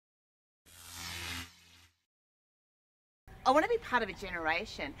I want to be part of a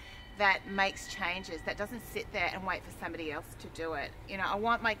generation that makes changes, that doesn't sit there and wait for somebody else to do it. You know, I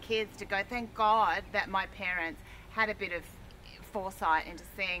want my kids to go, thank God that my parents had a bit of foresight into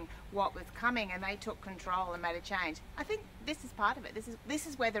seeing what was coming and they took control and made a change. I think this is part of it. This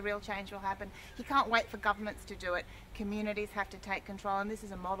is where the real change will happen. You can't wait for governments to do it. Communities have to take control, and this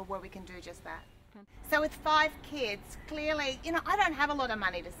is a model where we can do just that. So with 5 kids, clearly, you know, I don't have a lot of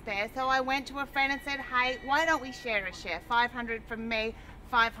money to spare, so I went to a friend and said, hey, why don't we share a share? 500 from me,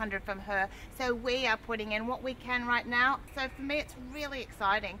 500 from her. So we are putting in what we can right now. So for me, it's really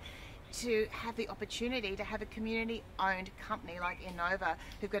exciting to have the opportunity to have a community-owned company like Innova,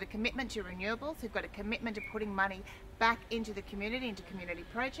 who've got a commitment to renewables, who've got a commitment to putting money back into the community, into community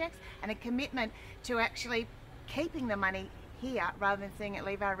projects, and a commitment to actually keeping the money here rather than seeing it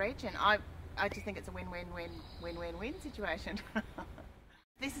leave our region. I just think it's a win-win-win situation.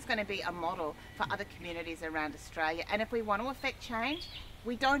 This is going to be a model for other communities around Australia, and if we want to affect change,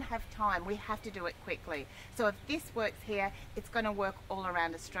 we don't have time. We have to do it quickly. So if this works here, it's going to work all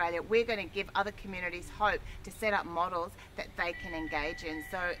around Australia. We're going to give other communities hope to set up models that they can engage in.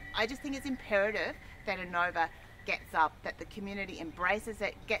 So I just think it's imperative that Innova gets up, that the community embraces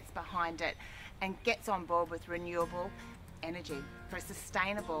it, gets behind it, and gets on board with renewable energy for a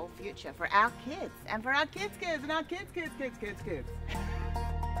sustainable future for our kids and for our kids' kids and our kids' kids' kids' kids' kids.